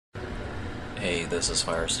Hey, this is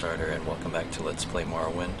Firestarter and welcome back to Let's Play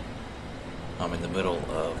Morrowind. I'm in the middle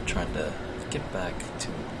of trying to get back to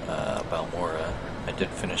Balmora. I did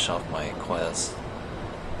finish off my quests,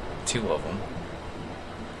 2 of them.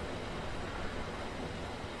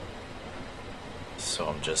 So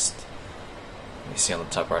I'm just, you see on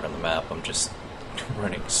the top right on the map, I'm just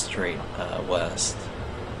running straight west,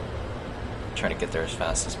 trying to get there as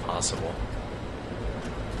fast as possible.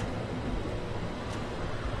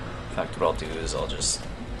 In fact, what I'll do is I'll just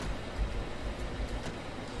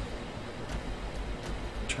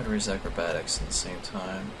try to raise acrobatics at the same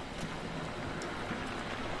time.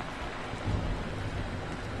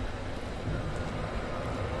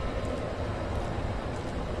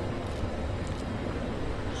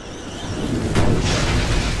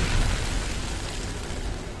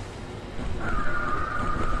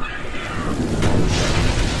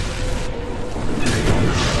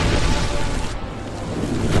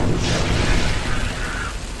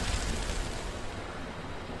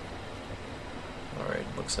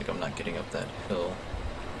 Looks like I'm not getting up that hill.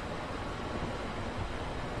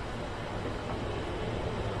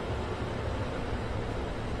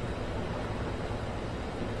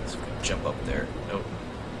 So we can jump up there. Nope.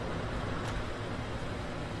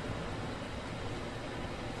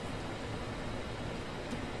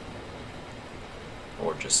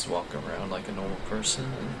 Or just walk around like a normal person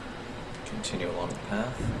and continue along the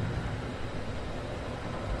path.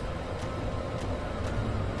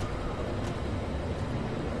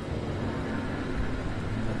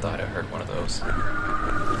 I thought I heard one of those.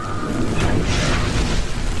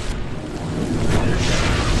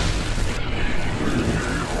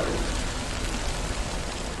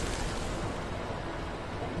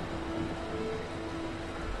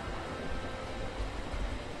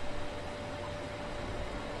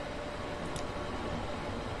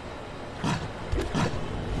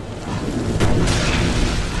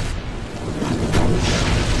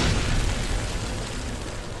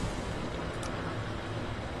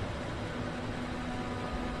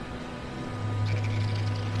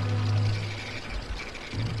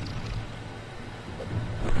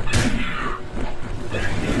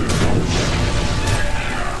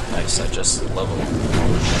 I just leveled.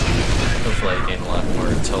 Hopefully I gain a lot more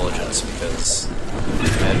intelligence because I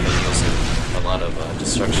have been using a lot of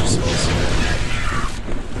destruction spells here.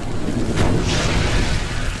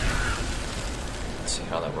 Let's see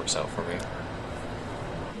how that works out for me.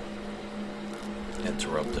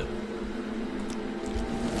 Interrupted.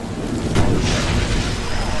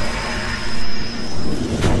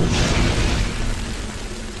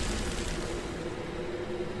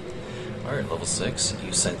 Alright, level 6.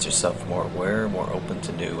 You sense yourself more aware, more open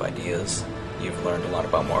to new ideas. You've learned a lot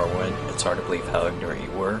about Morrowind. It's hard to believe how ignorant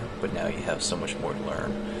you were, but now you have so much more to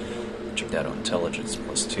learn. Check out intelligence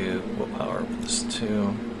 +2, willpower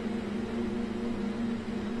 +2.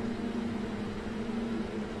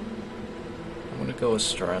 I'm gonna go with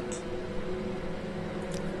strength.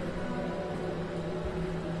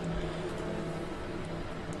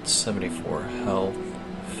 $74 health,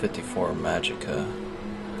 54 magicka.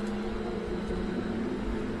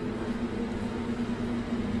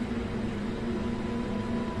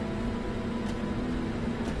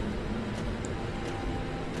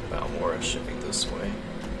 Balmora should be this way.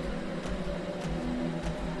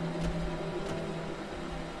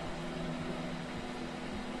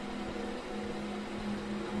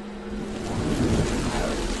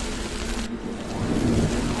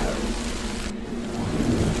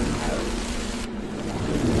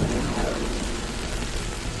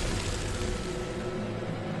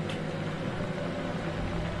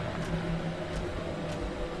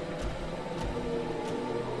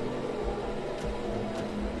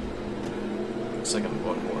 Looks like I'm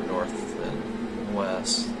going more north than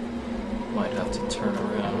west. Might have to turn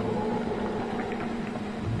around.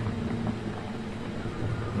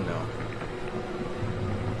 No.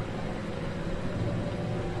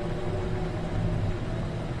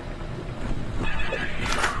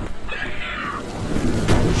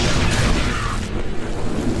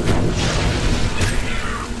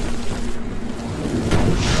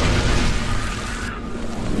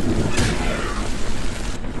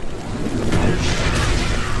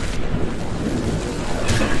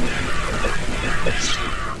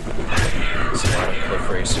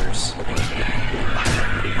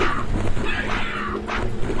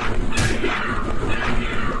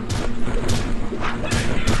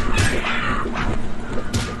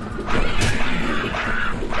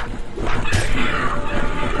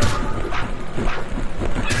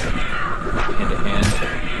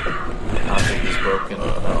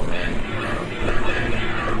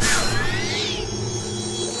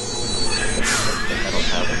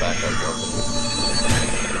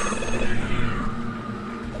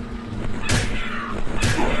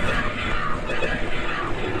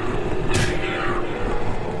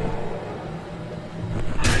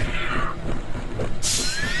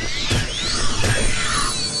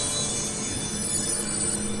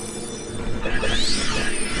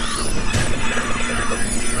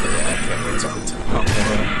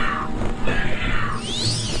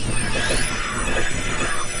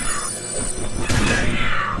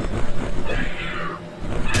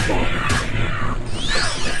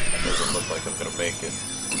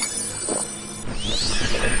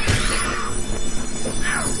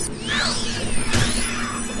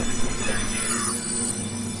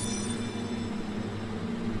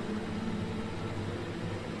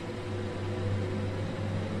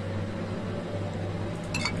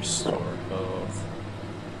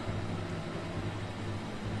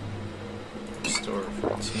 Restore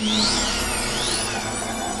fatigue.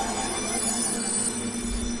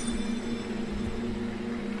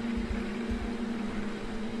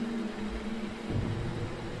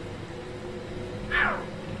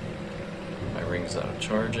 My ring's out of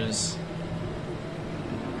charges.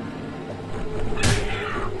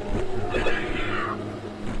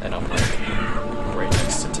 And I'm like right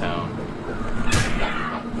next to town.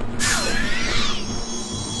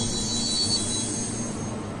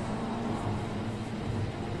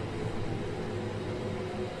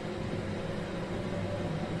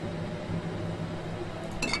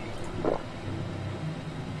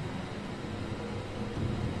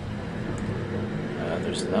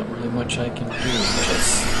 There's not really much I can do,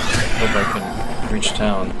 just hope I can reach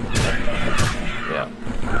town. Yeah.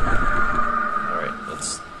 Alright,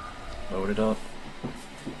 let's load it up.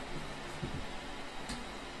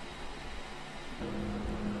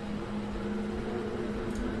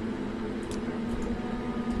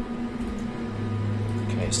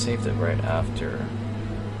 Okay, I saved it right after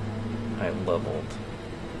I leveled.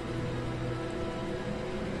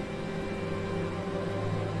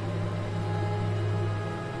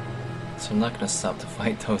 So I'm not gonna stop to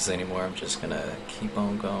fight those anymore, I'm just gonna keep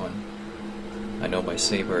on going. I know my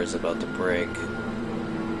saber is about to break.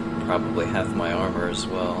 Probably half my armor as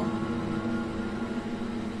well.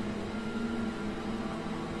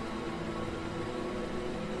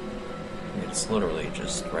 It's literally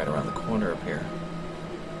just right around the corner up here.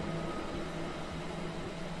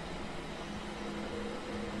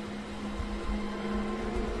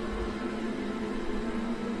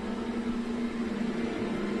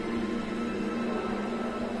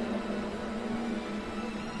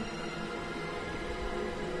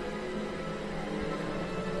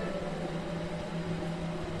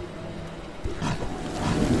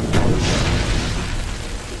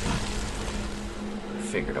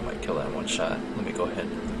 Figured I might kill that in one shot. Let me go ahead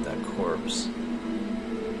and loot that corpse.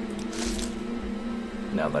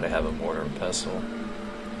 Now that I have a mortar and pestle.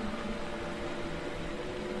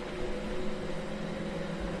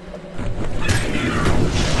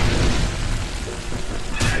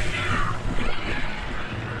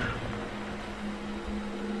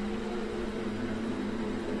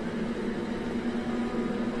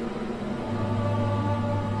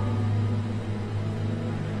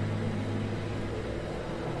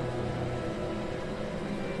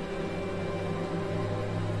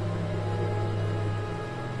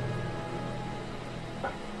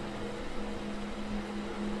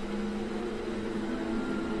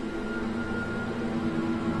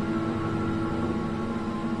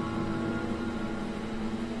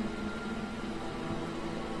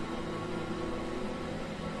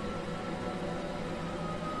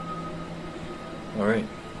 Alright,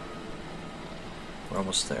 we're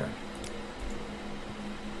almost there.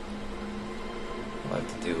 All I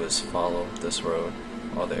have to do is follow this road,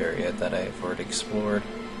 all the area that I've already explored,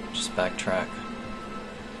 just backtrack.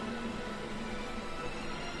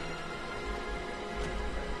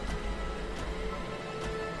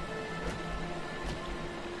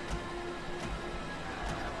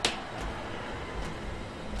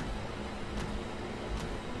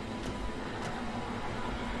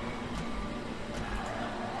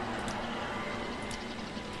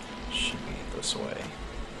 This way.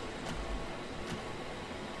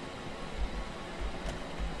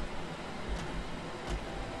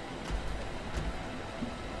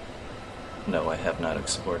 No, I have not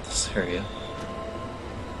explored this area.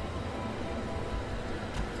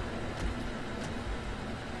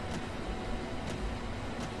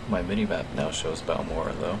 My minimap now shows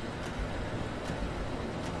Balmora though.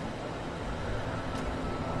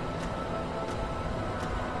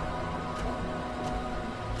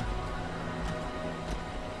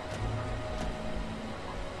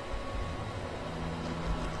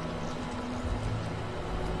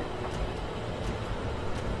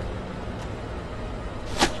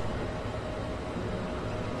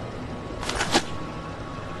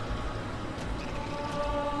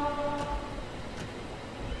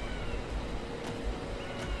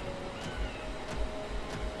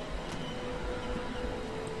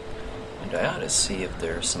 I ought to see if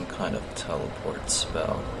there's some kind of teleport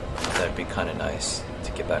spell. That'd be kind of nice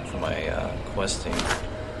to get back from my questing.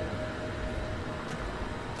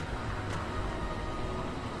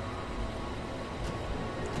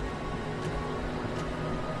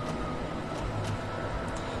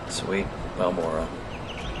 Sweet, Balmora.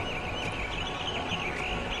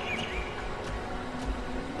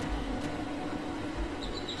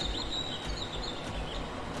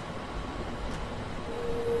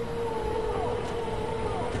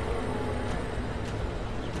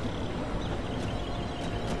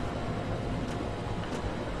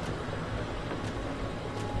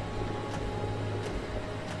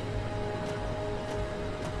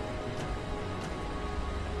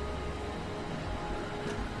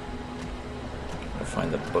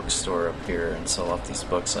 bookstore up here and sell off these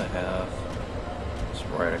books I have. It's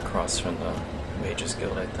right across from the Mages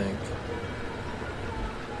Guild, I think.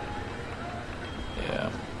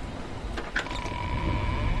 Yeah.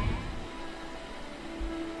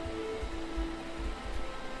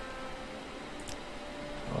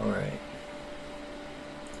 Alright.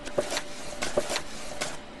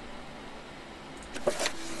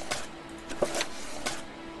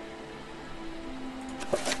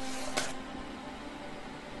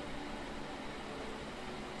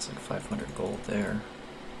 It's like 500 gold there.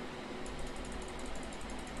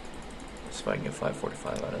 See if I can get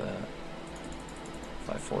 545 out of that.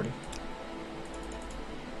 540.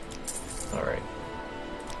 Alright.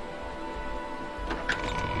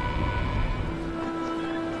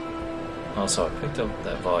 Also, I picked up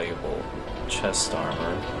that valuable chest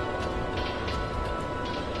armor.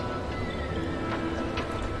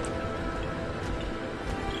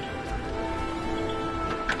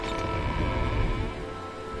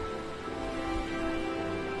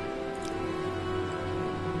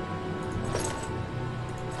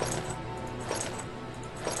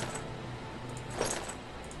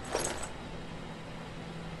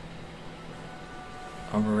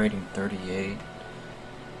 Armor rating 38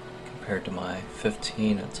 compared to my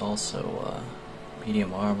 15. It's also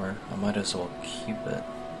medium armor. I might as well keep it.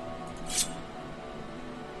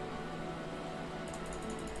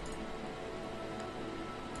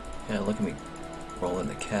 Yeah, look at me rolling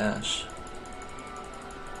the cash.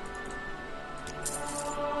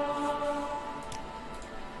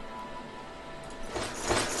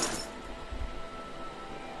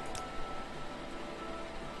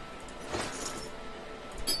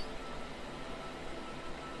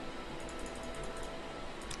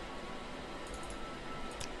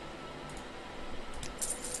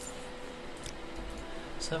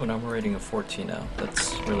 I have an armor rating of 14 now.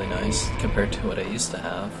 That's really nice compared to what I used to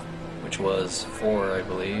have, which was 4, I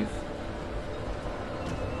believe.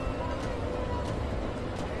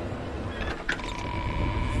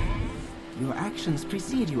 Your actions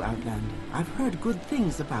precede you, Outlander. I've heard good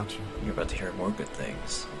things about you. You're about to hear more good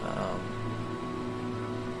things.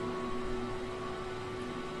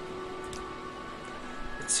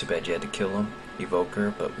 It's too bad you had to kill him,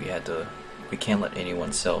 Evoker, but we can't let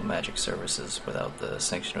anyone sell magic services without the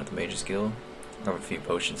sanction of the Mages Guild. I have a few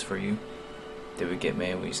potions for you. Did we get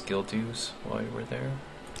Manwee's guild dues while you were there?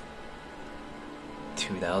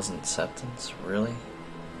 2,000 septons? Really?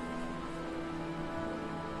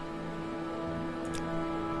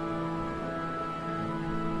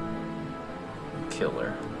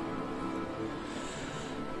 Killer.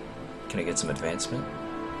 Can I get some advancement?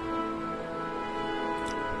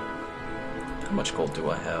 How much gold do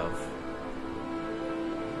I have?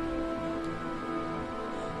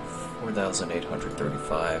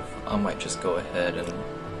 4,835. I might just go ahead and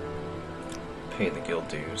pay the guild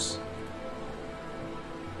dues.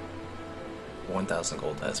 1,000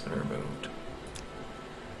 gold has been removed.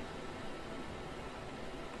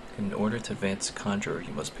 In order to advance a conjurer,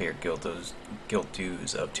 you must pay your guild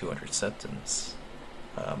dues of 200 septons.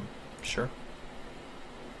 Sure.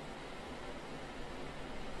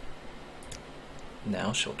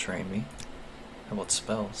 Now she'll train me. How about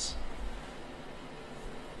spells?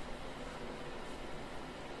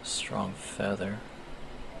 Strong feather.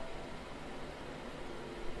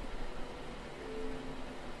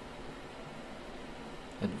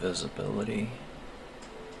 Invisibility.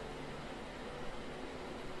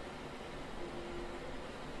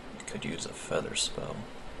 Could use a feather spell.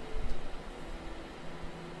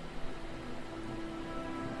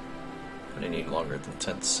 But I need longer than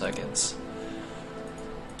 10 seconds.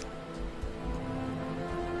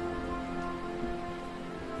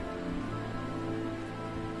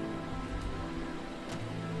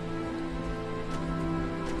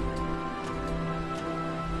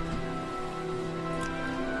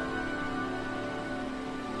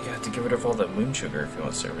 To get rid of all that moon sugar if you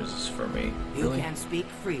want services for me. You can speak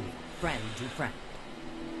freely, friend to friend.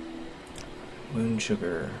 Moon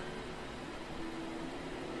sugar.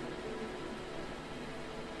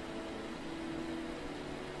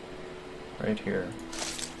 Right here.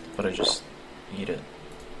 But I just eat it.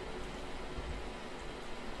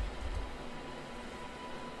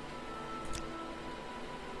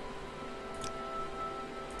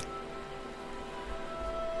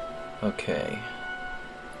 Okay.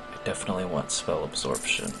 Definitely want spell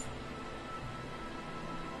absorption.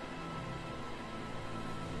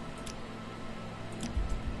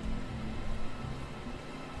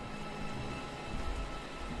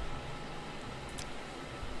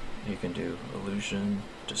 You can do illusion,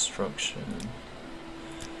 destruction.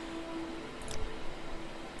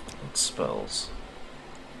 What spells?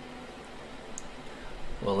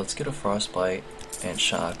 Well, let's get a frostbite and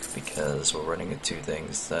shock because we're running into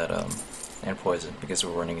things that and poison because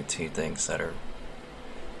we're running into things that are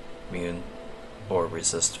immune or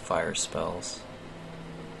resist fire spells.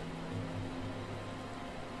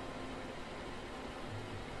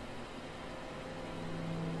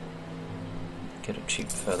 Get a cheap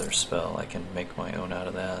feather spell. I can make my own out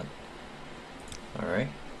of that. Alright.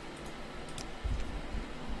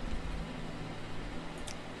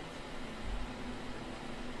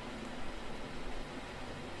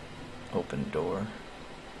 Open door.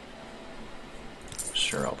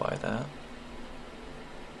 Sure, I'll buy that.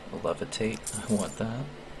 Levitate. I want that.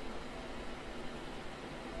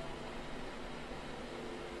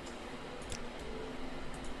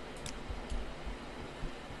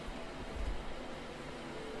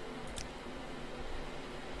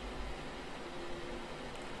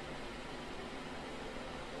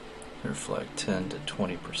 Reflect 10 to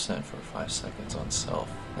 20% for 5 seconds on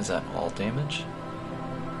self. Is that all damage?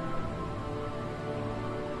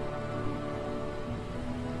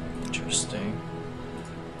 Interesting.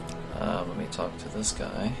 Let me talk to this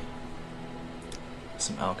guy.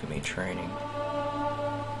 Some alchemy training.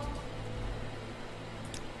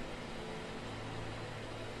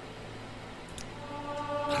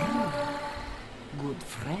 Good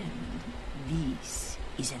friend, this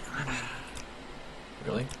is an honor.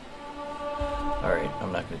 Really? Alright,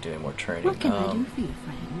 I'm not going to do any more training. What can I do for you,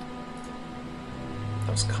 friend?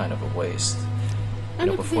 That was kind of a waste. You An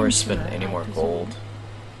know, before I spend adventurer, any I more presume. gold,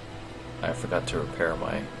 I forgot to repair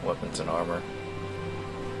my weapons and armor.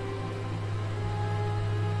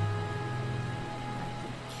 I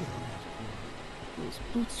could kill that fool. Those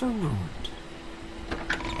boots are ruined.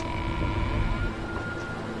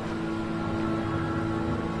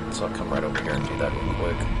 So I'll come right over here and do that real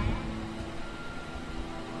quick.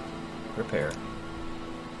 Repair.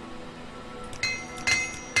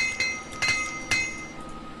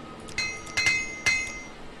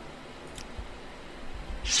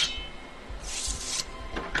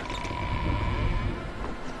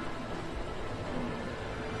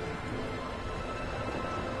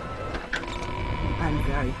 I'm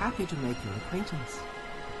very happy to make your acquaintance.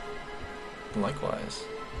 Likewise.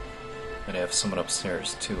 And I have someone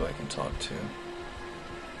upstairs too I can talk to.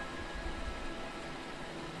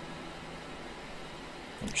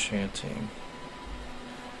 Enchanting.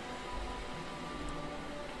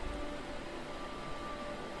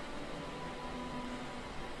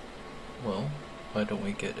 Well, why don't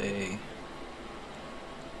we get a...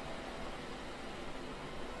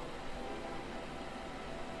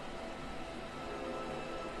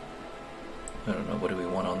 I don't know, what do we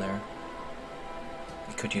want on there?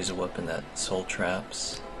 We could use a weapon that soul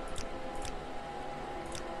traps.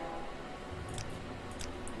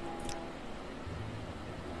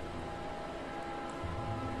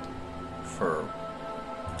 For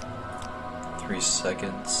 3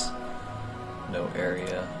 seconds, no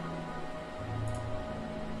area.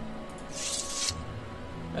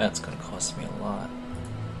 That's gonna cost me a lot.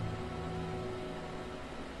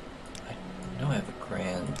 I know I have a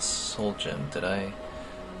grand soul gem, did I?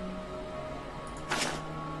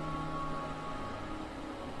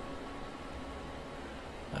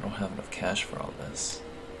 I don't have enough cash for all this.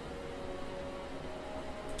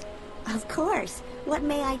 Of course. What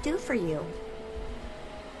may I do for you?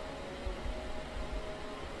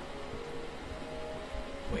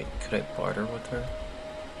 Wait, could I barter with her?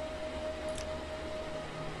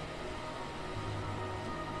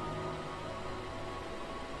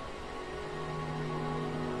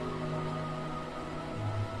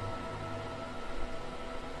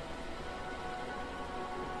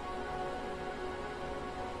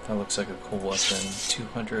 That looks like a cool weapon.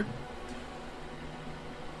 200.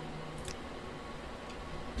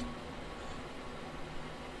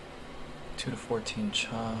 Two to 14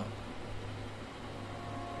 chop.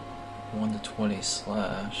 1 to 20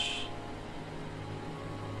 slash.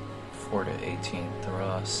 4 to 18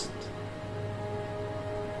 thrust.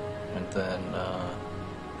 And then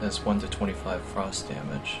has 1 to 25 frost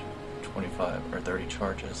damage. 25 or 30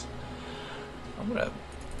 charges. I'm gonna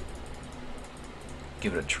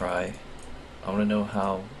give it a try. I want to know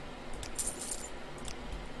how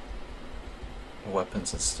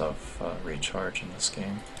weapons and stuff recharge in this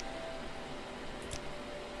game.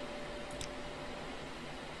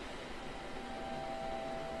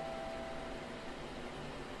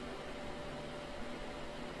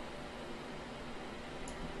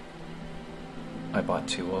 I bought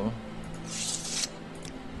 2 of them.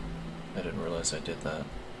 I didn't realize I did that.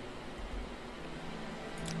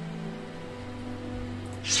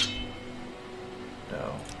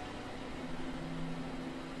 No.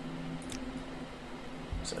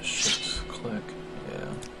 click.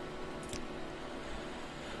 Yeah.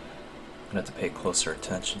 I'm gonna have to pay closer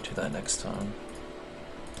attention to that next time.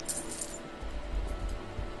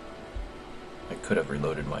 I could have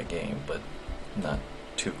reloaded my game, but I'm not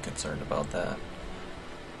too concerned about that.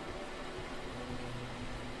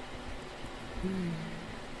 I'm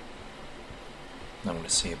going to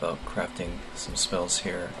see about crafting some spells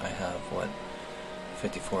here. I have, what,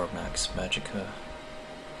 54 max magicka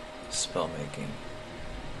spell making.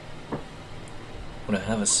 When I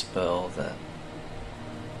have a spell that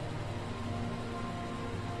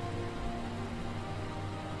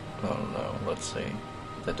I don't know, let's see,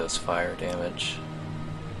 that does fire damage.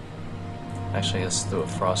 Actually, let's do a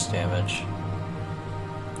frost damage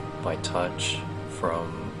by touch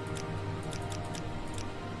from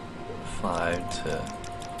 5 to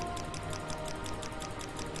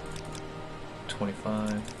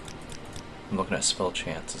 25. I'm looking at spell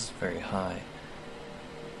chance, it's very high.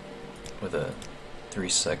 With a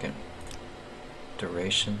 3-second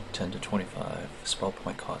duration, 10 to 25. Spell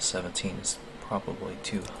point cost 17 is probably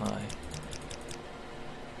too high.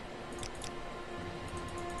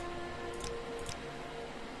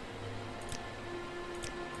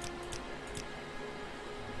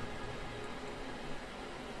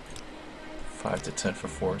 Five to 10 for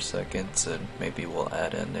 4 seconds, and maybe we'll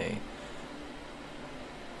add in a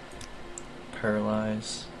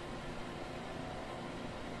paralyze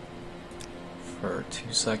for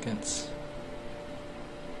 2 seconds.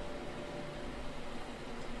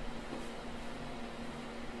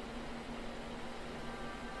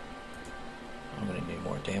 I'm gonna need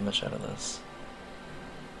more damage out of this.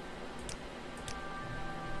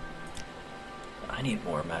 I need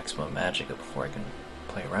more maximum magicka before I can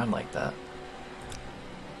play around like that.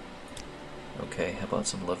 Okay, how about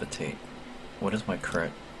some levitate? What is my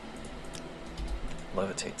current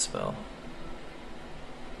levitate spell?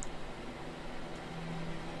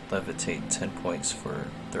 Levitate 10 points for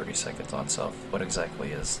 30 seconds on self. What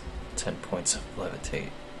exactly is 10 points of levitate?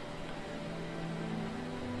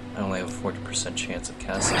 I only have a 40% chance of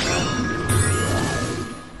casting that.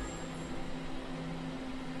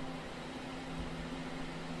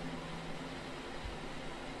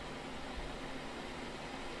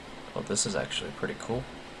 Oh, this is actually pretty cool.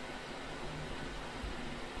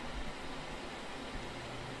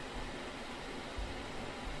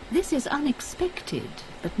 This is unexpected,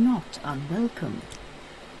 but not unwelcome.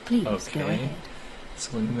 Please go ahead.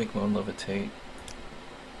 So let me make my own levitate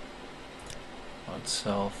on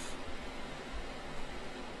self.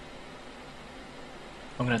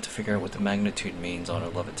 I'm gonna have to figure out what the magnitude means on a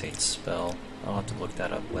levitate spell. I'll have to look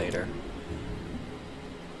that up later.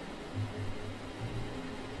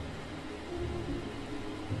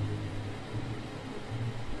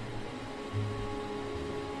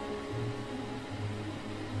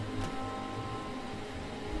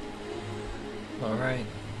 Alright.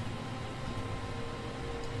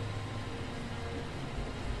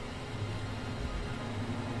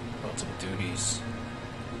 Lots of duties.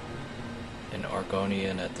 An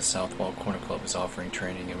Argonian at the South Wall Corner Club is offering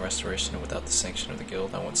training and restoration without the sanction of the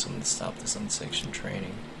guild. I want someone to stop this unsanctioned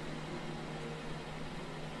training.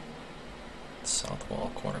 South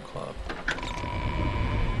Wall Corner Club.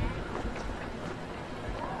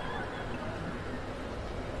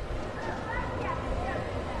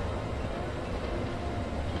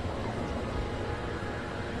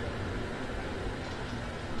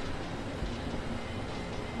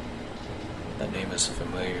 That name is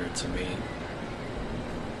familiar to me.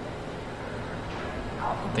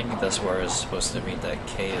 I think that's where I was supposed to meet that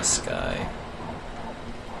Chaos guy.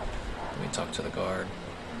 Let me talk to the guard.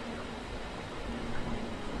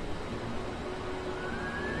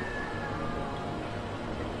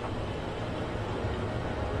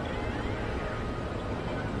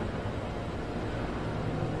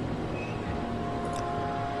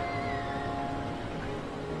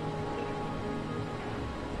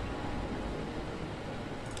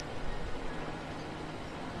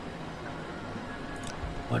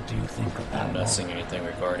 What do you think of that? I'm not seeing anything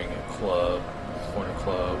regarding a club, corner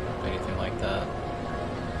club, anything like that.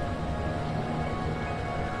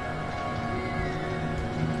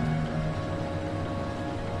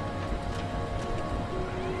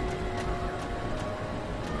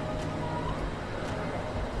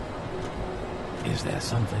 Is there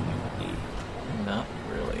something you need? Not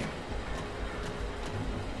really.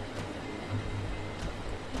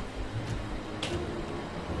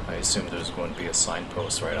 I assume there's going to be a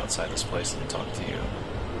signpost right outside this place to talk to you.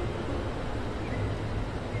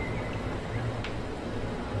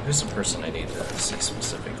 Who's the person I need to see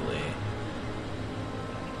specifically?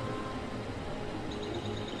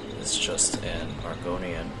 is just an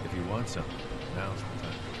Argonian. If you want something, now's the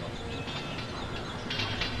time to talk.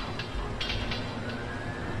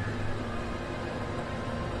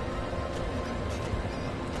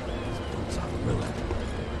 Boots on ruin.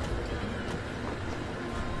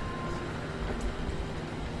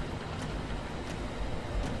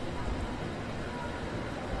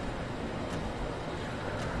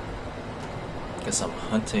 Guess I'm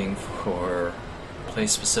hunting for a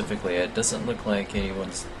place specifically. It doesn't look like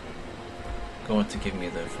anyone's going to give me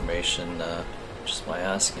the information just by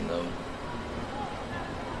asking them.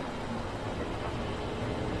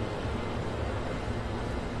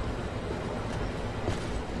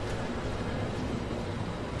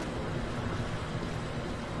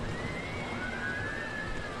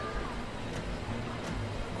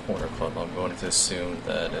 Corner club, I'm going to assume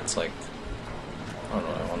that it's like, I don't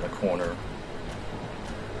know, on the corner.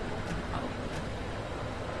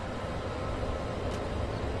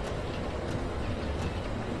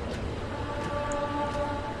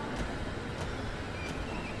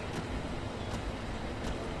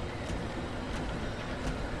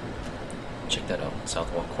 Check that out,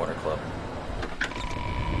 Southwell Corner Club.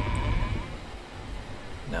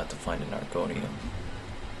 Now to find an Argonium.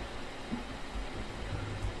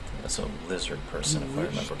 That's a lizard person, if I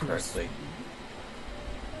remember correctly.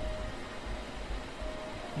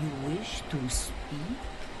 You wish to speak?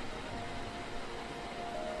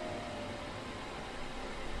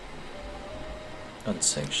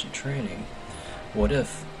 Unsanctioned training. What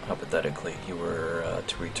if, hypothetically, you were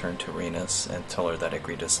to return to Renus and tell her that I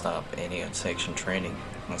agreed to stop any unsanctioned training?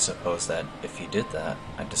 And suppose that if you did that,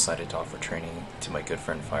 I decided to offer training to my good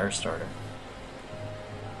friend Firestarter.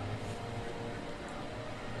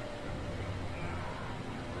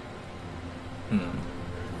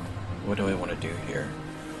 What do I want to do here?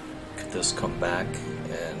 Could this come back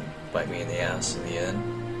and bite me in the ass in the end?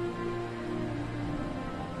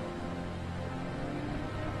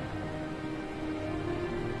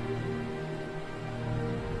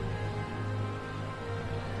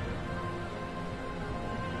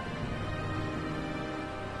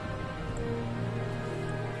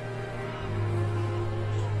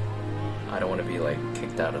 I don't want to be like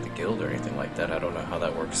kicked out of the guild or anything like that. I don't know how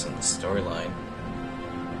that works in the storyline.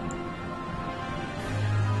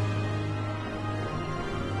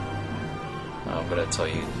 I'm gonna tell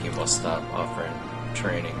you, you must stop offering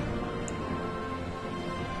training.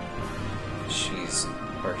 She's,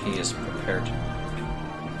 or he is prepared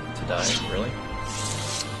to die. Really?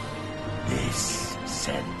 This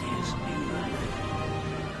scent is new.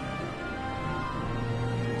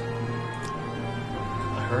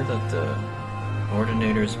 I heard that the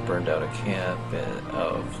Ordinators burned out a camp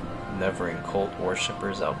of Nevering cult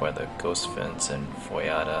worshippers out by the Ghost Fence and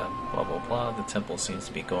Foyada, blah blah blah. The temple seems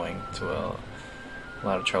to be going to a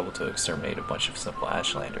lot of trouble to exterminate a bunch of simple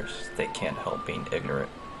Ashlanders. They can't help being ignorant.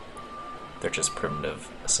 They're just primitive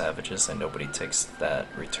savages, and nobody takes that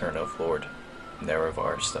return of Lord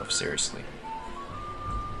Nerevar stuff seriously.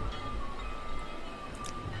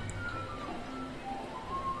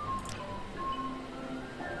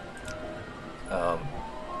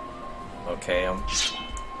 Okay, I'm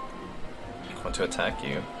going to attack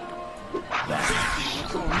you.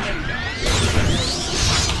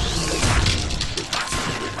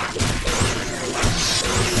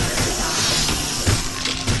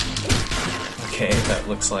 Okay, that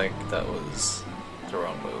looks like that was the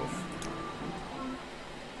wrong move.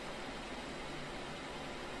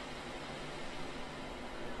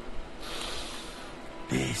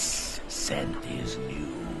 This scent is new.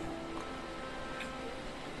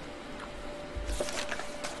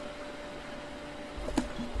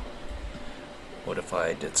 What if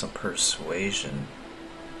I did some persuasion?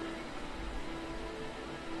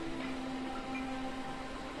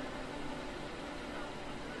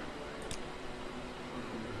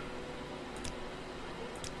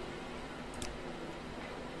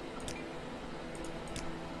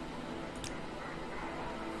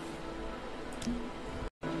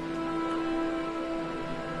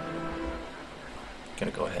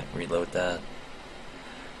 Gonna go ahead and reload that.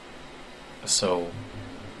 So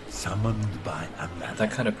Summoned by another.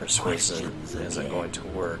 that kind of persuasion Questions isn't again. going to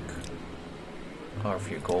work. Or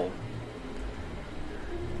if you gold.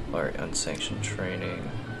 Alright, unsanctioned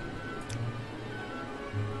training.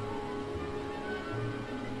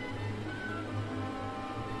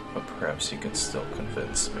 But perhaps you can still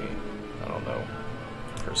convince me. I don't know.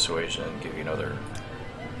 Persuasion, give you another.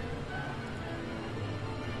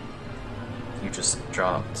 You just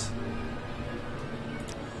dropped.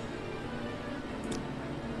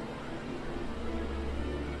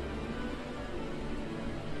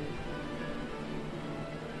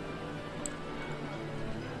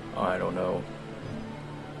 I don't know.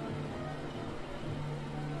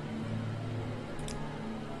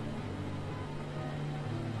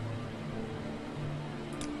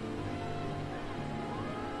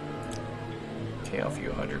 Okay, I'll offer you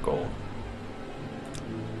 100 gold.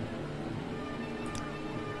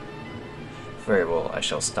 Very well, I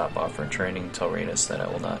shall stop offering training. Tell Rhaenys that I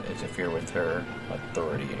will not interfere with her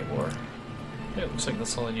authority anymore. Yeah, it looks like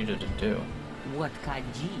that's all I needed to do. What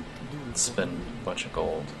Khajiit do? Spend a bunch of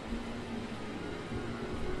gold.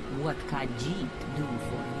 What Khajiit do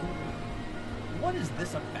for you? What is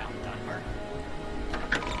this about, Dunmer?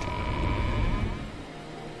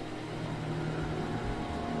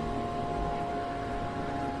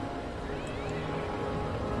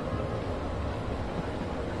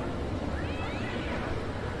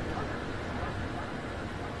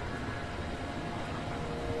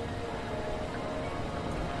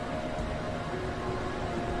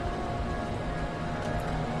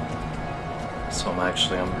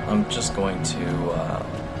 So I'm just going to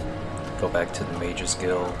go back to the Mages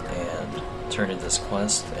Guild and turn in this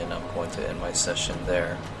quest, and I'm going to end my session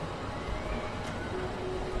there.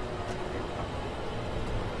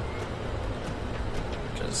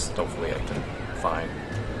 Just hopefully I can find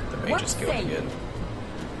the Mages Guild again.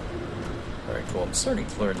 Alright, cool. I'm starting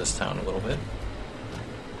to learn this town a little bit.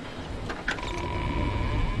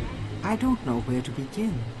 I don't know where to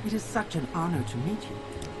begin. It is such an honor to meet you.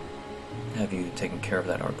 Have you taken care of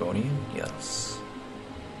that Argonian? Yes.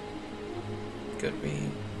 Good, we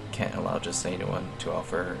can't allow just anyone to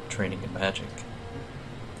offer training in magic.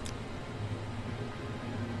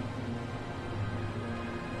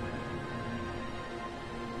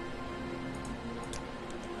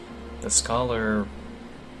 The scholar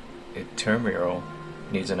Termiro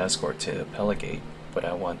needs an escort to Peligate, but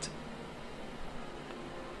I want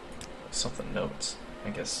something notes. I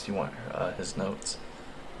guess you want his notes.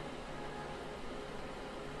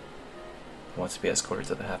 Wants to be escorted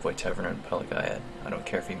to the halfway tavern in Peligate. I don't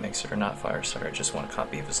care if he makes it or not, Firestarter. I just want a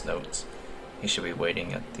copy of his notes. He should be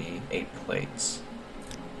waiting at the 8 plates.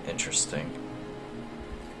 Interesting.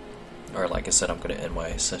 Or like I said, I'm going to end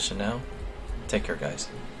my session now. Take care, guys.